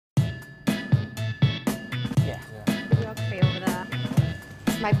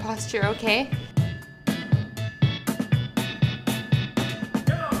my posture okay?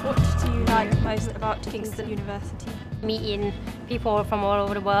 What do you like most about Kingston University? Meeting people from all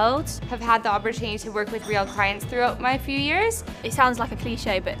over the world. Have had the opportunity to work with real clients throughout my few years. It sounds like a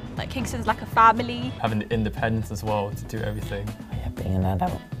cliche, but like Kingston's like a family. Having the independence as well to do everything. Yeah, being an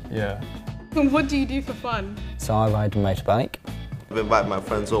adult. Yeah. What do you do for fun? So I ride a motorbike. I've invited my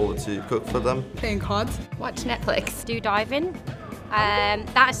friends over to cook for them. Playing cards. Watch Netflix. Do diving.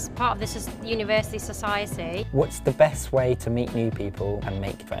 That's part of this university society. What's the best way to meet new people and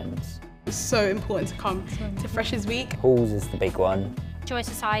make friends? It's so important to come to Freshers Week. Halls is the big one. Joy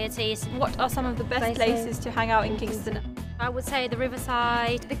societies. What are some of the best places to hang out in Kingston? I would say the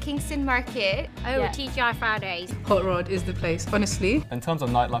Riverside. The Kingston Market. Oh, Yeah. TGI Fridays. Hot Rod is the place, honestly. In terms of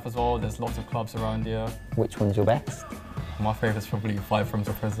nightlife as well, there's lots of clubs around here. Which one's your best? My favourite is probably 5 Rooms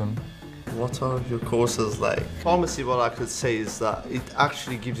of Prism. What are your courses like? Pharmacy, what I could say is that it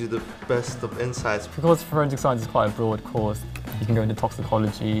actually gives you the best of insights. Because forensic science is quite a broad course, you can go into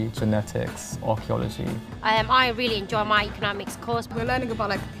toxicology, genetics, archaeology. I really enjoy my economics course. We're learning about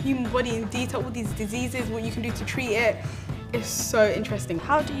like the human body in detail, all these diseases, what you can do to treat it. It's so interesting.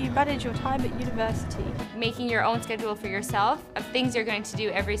 How do you manage your time at university? Making your own schedule for yourself of things you're going to do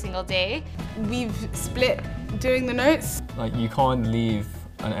every single day. We've split doing the notes. Like, you can't leave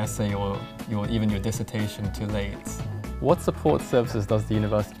an essay or even your dissertation too late. What support services does the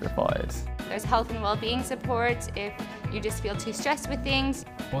university provide? There's health and well-being support if you just feel too stressed with things.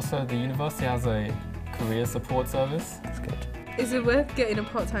 Also, the university has a career support service. That's good. Is it worth getting a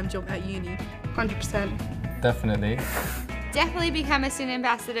part-time job at uni? 100%. Definitely. Definitely become a student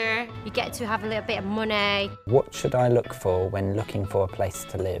ambassador. You get to have a little bit of money. What should I look for when looking for a place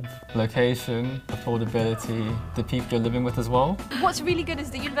to live? Location, affordability, the people you're living with as well. What's really good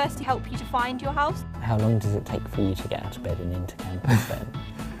is the university help you to find your house. How long does it take for you to get out of bed and into campus then?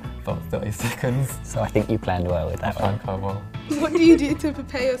 About 30 seconds. So I think you planned well with that one. Quite well. What do you do to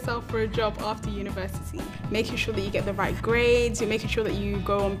prepare yourself for a job after university? Making sure that you get the right grades, you're making sure that you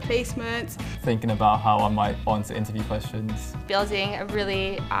go on placements. Thinking about how I might answer interview questions. Building a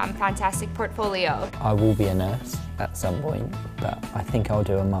really fantastic portfolio. I will be a nurse at some point, but I think I'll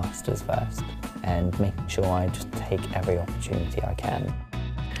do a master's first and making sure I just take every opportunity I can.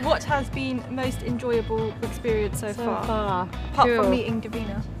 What has been most enjoyable experience so far? Apart Cool. from meeting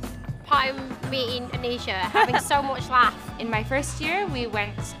Davina. Part of meeting Anisha, having so much laugh. In my first year, we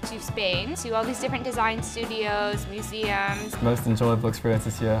went to Spain to all these different design studios, museums. Most enjoyable experience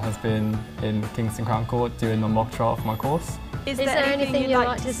this year has been in Kingston Crown Court doing a mock trial for my course. Is there anything you'd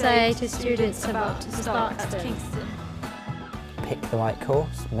like to say to students about to start at at Kingston? Pick the right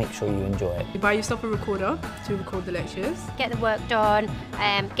course, make sure you enjoy it. You buy yourself a recorder to record the lectures. Get the work done,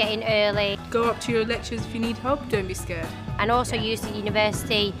 get in early, Go up to your lectures if you need help, don't be scared. and also use the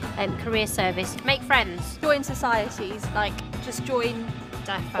university career service. Make friends. Join societies, like just join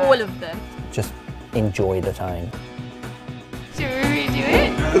Defo. all of them. Just enjoy the time. Should we redo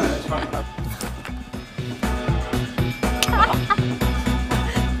it?